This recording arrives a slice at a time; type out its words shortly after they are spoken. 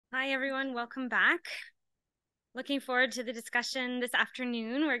Hi, everyone. Welcome back. Looking forward to the discussion this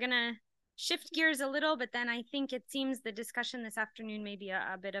afternoon. We're going to shift gears a little, but then I think it seems the discussion this afternoon may be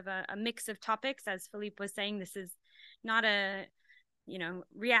a bit of a mix of topics. As Philippe was saying, this is not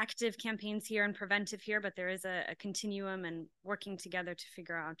reactive campaigns here and preventive here, but there is a continuum and working together to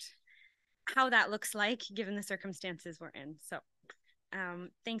figure out how that looks like given the circumstances we're in. So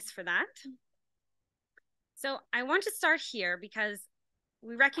thanks for that. So I want to start here because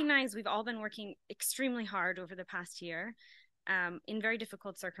we recognize we've all been working extremely hard over the past year in very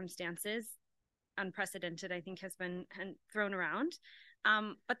difficult circumstances. Unprecedented, I think, has been thrown around.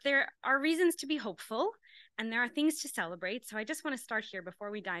 But there are reasons to be hopeful and there are things to celebrate. So I just want to start here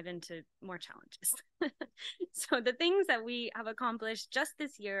before we dive into more challenges. So the things that we have accomplished just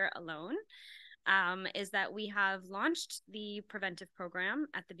this year alone is that we have launched the preventive program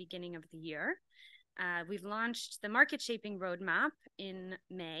at the beginning of the year. We've launched the market shaping roadmap in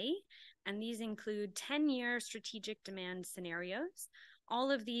May, and these include 10-year strategic demand scenarios. All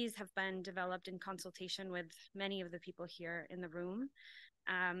of these have been developed in consultation with many of the people here in the room.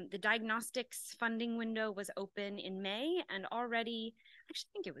 The diagnostics funding window was open in May, and already, actually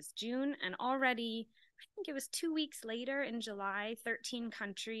I think it was June, and already, I think it was 2 weeks later in July, 13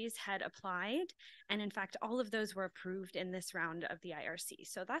 countries had applied, and in fact, all of those were approved in this round of the IRC.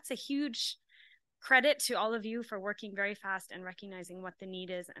 So that's a huge credit to all of you for working very fast and recognizing what the need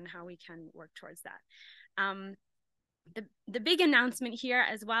is and how we can work towards that. The big announcement here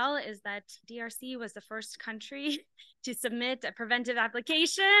as well is that DRC was the first country to submit a preventive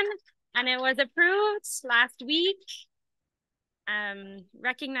application, and it was approved last week.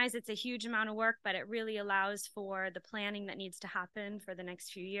 Recognize it's a huge amount of work, but it really allows for the planning that needs to happen for the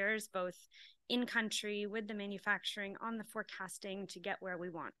next few years, both in country with the manufacturing on the forecasting to get where we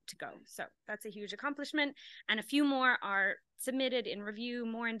want to go. So that's a huge accomplishment, and a few more are submitted in review,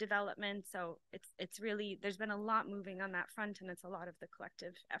 more in development. So it's really, there's been a lot moving on that front, and it's a lot of the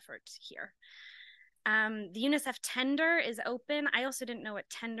collective effort here. The UNICEF tender is open. I also didn't know what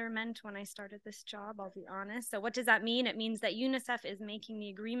tender meant when I started this job, I'll be honest. So what does that mean? It means that UNICEF is making the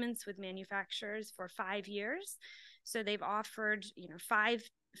agreements with manufacturers for 5 years. So they've offered,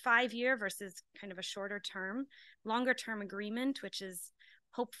 five-year versus kind of a shorter term, longer term agreement, which is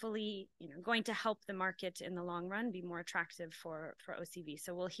hopefully, going to help the market in the long run be more attractive for OCV.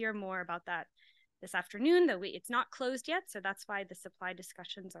 So we'll hear more about that this afternoon, though it's not closed yet. So that's why the supply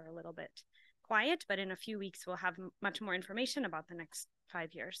discussions are a little bit quiet, but in a few weeks we'll have much more information about the next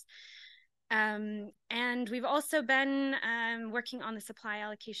 5 years. And we've also been working on the supply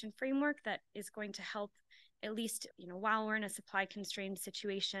allocation framework that is going to help, at least, while we're in a supply constrained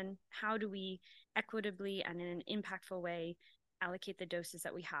situation, how do we equitably and in an impactful way allocate the doses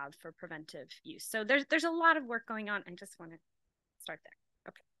that we have for preventive use? So there's a lot of work going on. I just want to start there.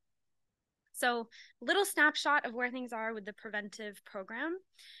 Okay. So little snapshot of where things are with the preventive program.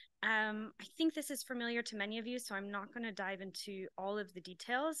 I think this is familiar to many of you, so I'm not going to dive into all of the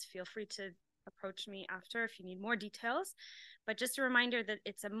details. Feel free to approach me after if you need more details. But just a reminder that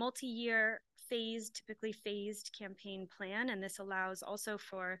it's a multi-year typically phased campaign plan, and this allows also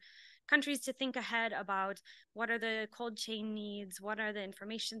for countries to think ahead about what are the cold chain needs, what are the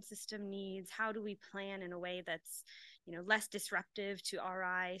information system needs, how do we plan in a way that's less disruptive to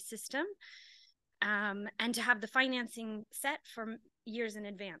RI system, and to have the financing set for years in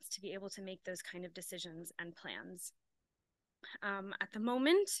advance to be able to make those kind of decisions and plans. At the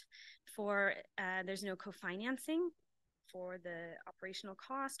moment, there's no co-financing for the operational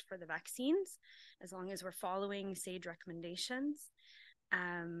cost for the vaccines, as long as we're following SAGE recommendations.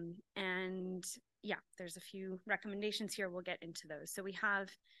 And yeah, there's a few recommendations here. We'll get into those. So we have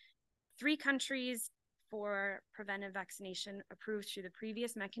 3 countries for preventive vaccination approved through the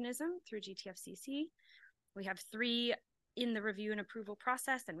previous mechanism through GTFCC. We have 3 in the review and approval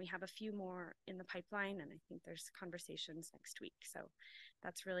process, and we have a few more in the pipeline, and I think there's conversations next week. So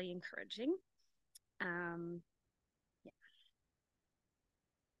that's really encouraging.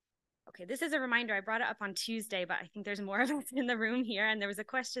 Okay, this is a reminder. I brought it up on Tuesday, but I think there's more of us in the room here. And there was a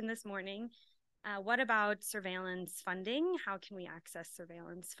question this morning. What about surveillance funding? How can we access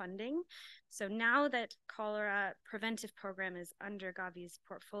surveillance funding? So now that cholera preventive program is under Gavi's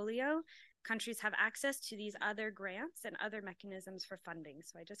portfolio, countries have access to these other grants and other mechanisms for funding.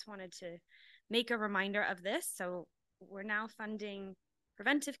 So I just wanted to make a reminder of this. So we're now funding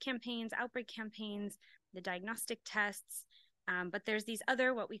preventive campaigns, outbreak campaigns, the diagnostic tests, but there's these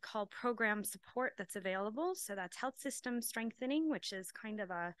other what we call program support that's available. So that's health system strengthening, which is kind of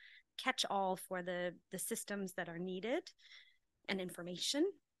a catch-all for the systems that are needed, and information.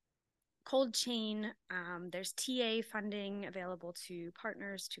 cold chain. There's TA funding available to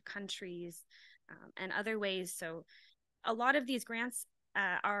partners, to countries, and other ways. So a lot of these grants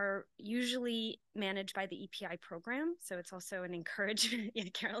are usually managed by the EPI program. So it's also an encouragement. Yeah,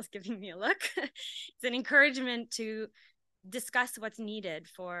 Carol's giving me a look. It's an encouragement to discuss what's needed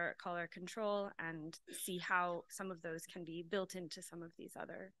for cholera control and see how some of those can be built into some of these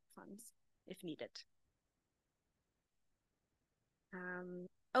other funds if needed.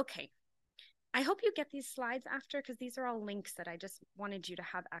 Okay. I hope you get these slides after, because these are all links that I just wanted you to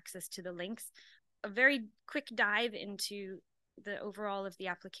have access to the links. A very quick dive into the overall of the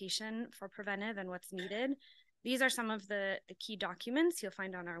application for preventive and what's needed. These are some of the key documents you'll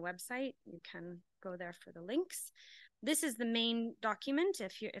find on our website. You can go there for the links. This is the main document.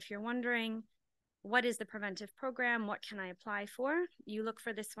 If you're wondering, what is the preventive program? What can I apply for? You look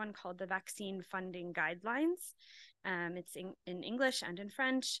for this one called the Vaccine Funding Guidelines. It's in English and in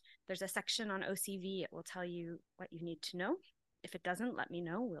French. There's a section on OCV. It will tell you what you need to know. If it doesn't, let me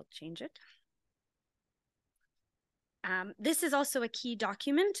know. We'll change it. This is also a key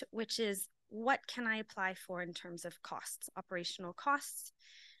document, which is what can I apply for in terms of costs, operational costs.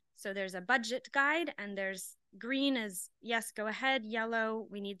 So there's a budget guide, and there's green is yes, go ahead. Yellow,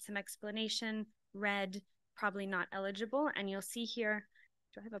 we need some explanation. Red, probably not eligible. And you'll see here,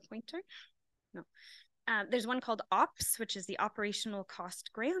 do I have a pointer? No. There's one called OPS, which is the Operational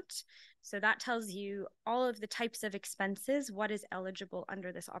Cost Grant. So that tells you all of the types of expenses, what is eligible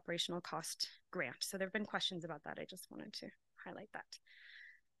under this Operational Cost Grant. So there have been questions about that. I just wanted to highlight that.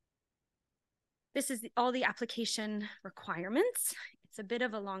 This is all the application requirements. It's a bit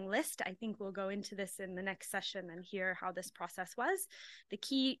of a long list. I think we'll go into this in the next session and hear how this process was. The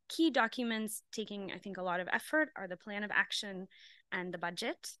key documents taking, I think, a lot of effort are the plan of action and the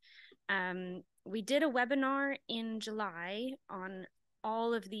budget. We did a webinar in July on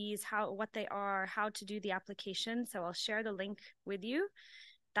all of these, what they are, how to do the application. So I'll share the link with you.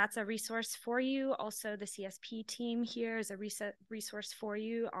 That's a resource for you. Also, the CSP team here is a resource for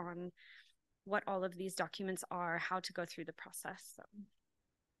you on what all of these documents are, how to go through the process. So,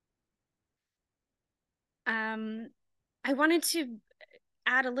 I wanted to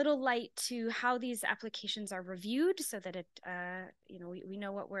add a little light to how these applications are reviewed so that it, we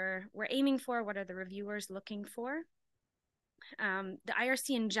know what we're aiming for, what are the reviewers looking for. The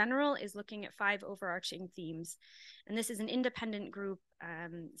IRC in general is looking at 5 overarching themes, and this is an independent group,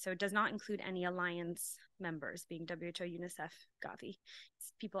 so it does not include any alliance members, being WHO, UNICEF, Gavi.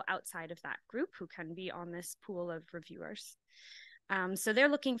 It's people outside of that group who can be on this pool of reviewers. So they're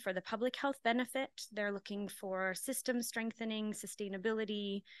looking for the public health benefit. They're looking for system strengthening,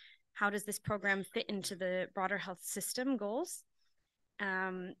 sustainability. How does this program fit into the broader health system goals?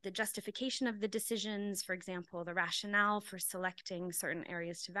 The justification of the decisions, for example, the rationale for selecting certain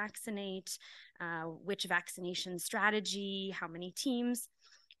areas to vaccinate, which vaccination strategy, how many teams,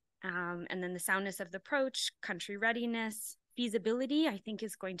 and then the soundness of the approach, country readiness, feasibility, I think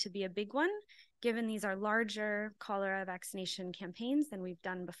is going to be a big one, given these are larger cholera vaccination campaigns than we've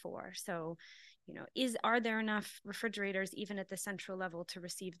done before. So, are there enough refrigerators even at the central level to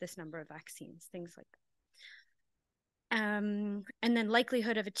receive this number of vaccines, things like that. And then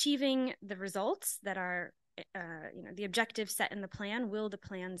likelihood of achieving the results that are, the objectives set in the plan. Will the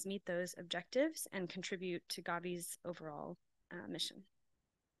plans meet those objectives and contribute to Gavi's overall mission?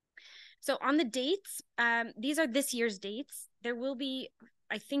 So on the dates, these are this year's dates. There will be,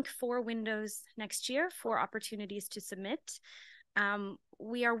 I think, 4 windows next year, 4 opportunities to submit.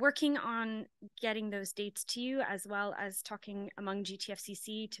 We are working on getting those dates to you, as well as talking among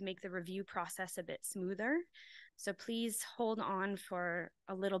GTFCC to make the review process a bit smoother. So please hold on for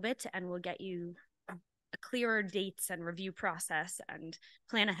a little bit, and we'll get you a clearer dates and review process and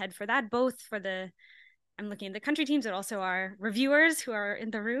plan ahead for that, both for I'm looking at the country teams, but also our reviewers who are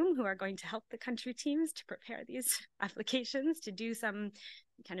in the room who are going to help the country teams to prepare these applications, to do some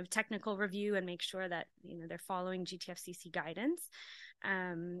kind of technical review and make sure that they're following GTFCC guidance.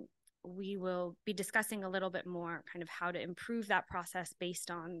 We will be discussing a little bit more kind of how to improve that process based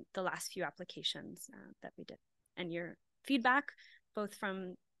on the last few applications that we did. And your feedback, both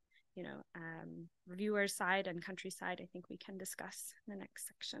from reviewers' side and country side, I think we can discuss in the next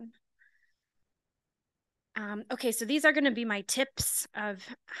section. Okay, so these are going to be my tips of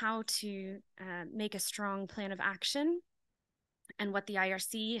how to make a strong plan of action and what the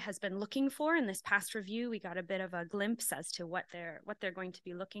IRC has been looking for. In this past review, we got a bit of a glimpse as to what they're going to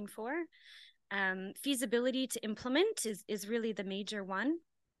be looking for. Feasibility to implement is really the major one.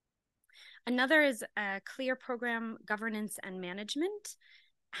 Another is clear program governance and management.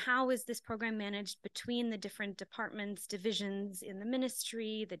 how is this program managed between the different departments, divisions in the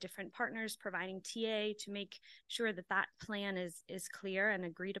ministry, the different partners providing TA, to make sure that that plan is clear and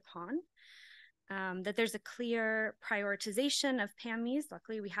agreed upon. That there's a clear prioritization of PAMIs.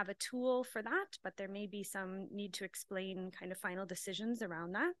 Luckily, we have a tool for that, but there may be some need to explain kind of final decisions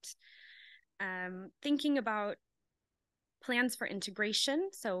around that. Thinking about plans for integration.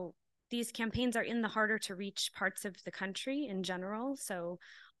 So these campaigns are in the harder to reach parts of the country in general. So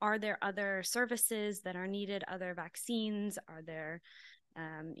are there other services that are needed, other vaccines? Are there,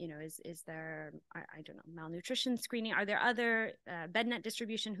 is there, I don't know, malnutrition screening? Are there other bed net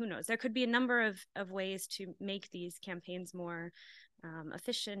distribution? Who knows? There could be a number of ways to make these campaigns more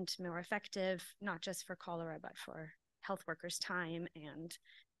efficient, more effective, not just for cholera, but for health workers' time and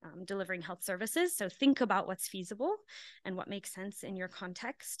delivering health services. So think about what's feasible and what makes sense in your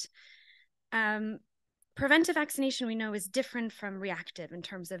context. Preventive vaccination, we know, is different from reactive in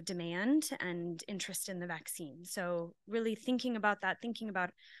terms of demand and interest in the vaccine. So really thinking about that, thinking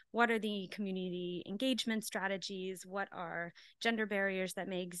about what are the community engagement strategies, what are gender barriers that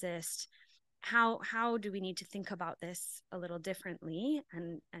may exist, how do we need to think about this a little differently,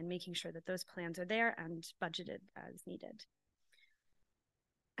 and making sure that those plans are there and budgeted as needed.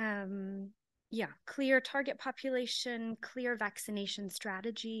 Clear target population, clear vaccination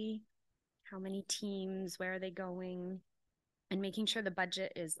strategy, how many teams, where are they going, and making sure the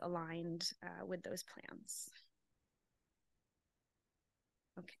budget is aligned with those plans.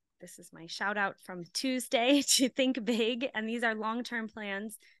 Okay, this is my shout out from Tuesday to think big, and these are long-term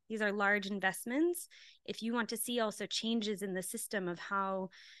plans. These are large investments. If you want to see also changes in the system of how,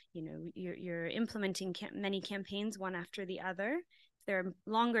 you're implementing many campaigns one after the other, there are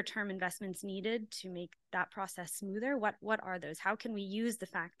longer term investments needed to make that process smoother. What are those? How can we use the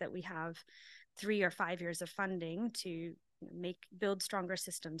fact that we have 3 or 5 years of funding to build stronger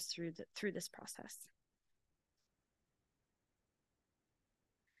systems through this process?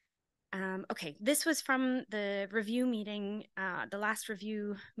 Okay, this was from the review meeting, the last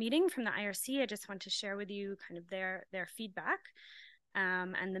review meeting from the IRC. I just want to share with you kind of their feedback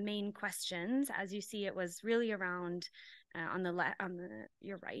and the main questions. As you see, it was really around on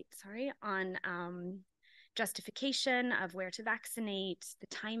justification of where to vaccinate, the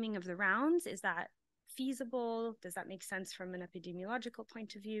timing of the rounds. Is that feasible? Does that make sense from an epidemiological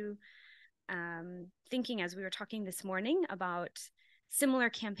point of view? Thinking, as we were talking this morning, about similar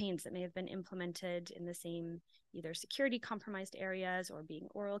campaigns that may have been implemented in the same either security compromised areas or being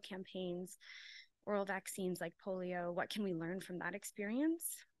oral campaigns, oral vaccines like polio. What can we learn from that experience?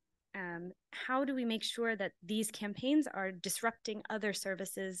 How do we make sure that these campaigns are disrupting other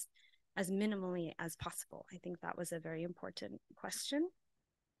services as minimally as possible? I think that was a very important question.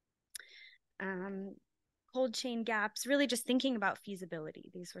 Cold chain gaps, really just thinking about feasibility.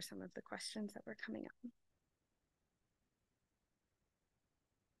 These were some of the questions that were coming up.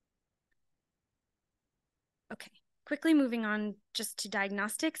 Okay, quickly moving on just to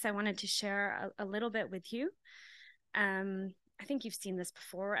diagnostics, I wanted to share a little bit with you. I think you've seen this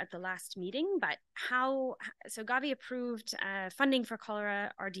before at the last meeting, but so Gavi approved funding for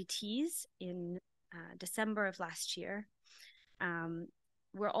cholera RDTs in December of last year.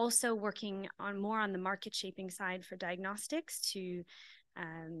 We're also working more on the market shaping side for diagnostics to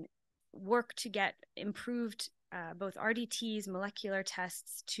work to get improved both RDTs, molecular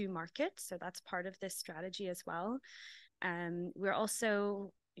tests to market. So that's part of this strategy as well. We're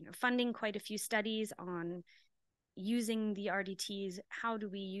also funding quite a few studies on using the RDTs. How do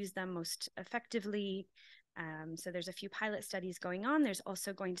we use them most effectively? So there's a few pilot studies going on. There's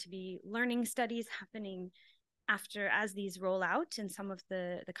also going to be learning studies happening as these roll out in some of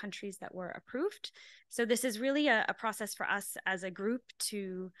the countries that were approved. So this is really a process for us as a group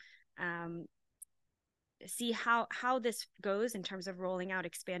to see how this goes in terms of rolling out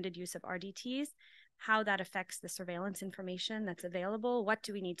expanded use of RDTs, how that affects the surveillance information that's available. What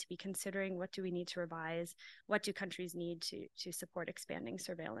do we need to be considering? What do we need to revise? What do countries need to support expanding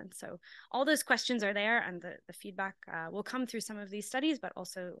surveillance? So all those questions are there, and the feedback will come through some of these studies, but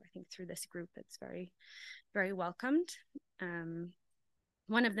also I think through this group, it's very, very welcomed.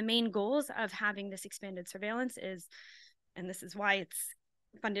 One of the main goals of having this expanded surveillance is, and this is why it's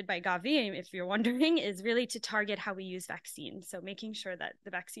funded by Gavi, if you're wondering, is really to target how we use vaccines. So making sure that the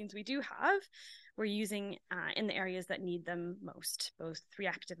vaccines we do have, we're using in the areas that need them most, both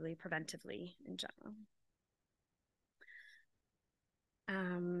reactively, preventively in general.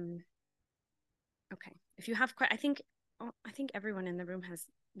 Okay, if you have, I think everyone in the room has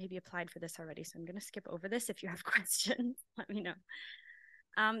maybe applied for this already, so I'm going to skip over this. If you have questions, let me know.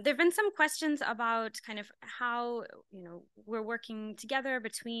 There have been some questions about kind of how, we're working together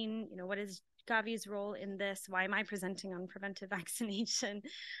between, what is Gavi's role in this? Why am I presenting on preventive vaccination?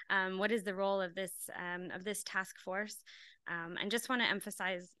 What is the role of this task force? And just want to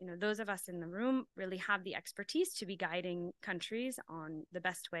emphasize, those of us in the room really have the expertise to be guiding countries on the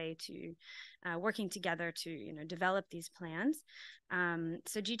best way to working together to, develop these plans.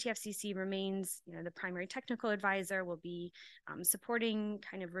 So GTFCC remains, the primary technical advisor, will be supporting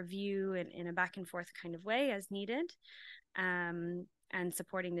kind of review in a back and forth kind of way as needed. And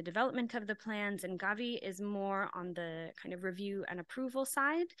supporting the development of the plans. And Gavi is more on the kind of review and approval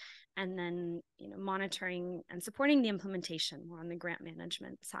side, and then monitoring and supporting the implementation more on the grant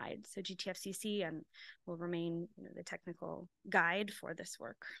management side. So GTFCC and will remain the technical guide for this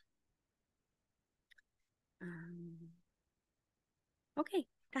work. Okay,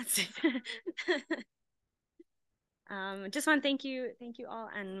 that's it. Just want to thank you all,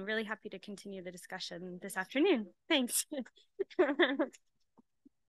 and really happy to continue the discussion this afternoon. Thanks.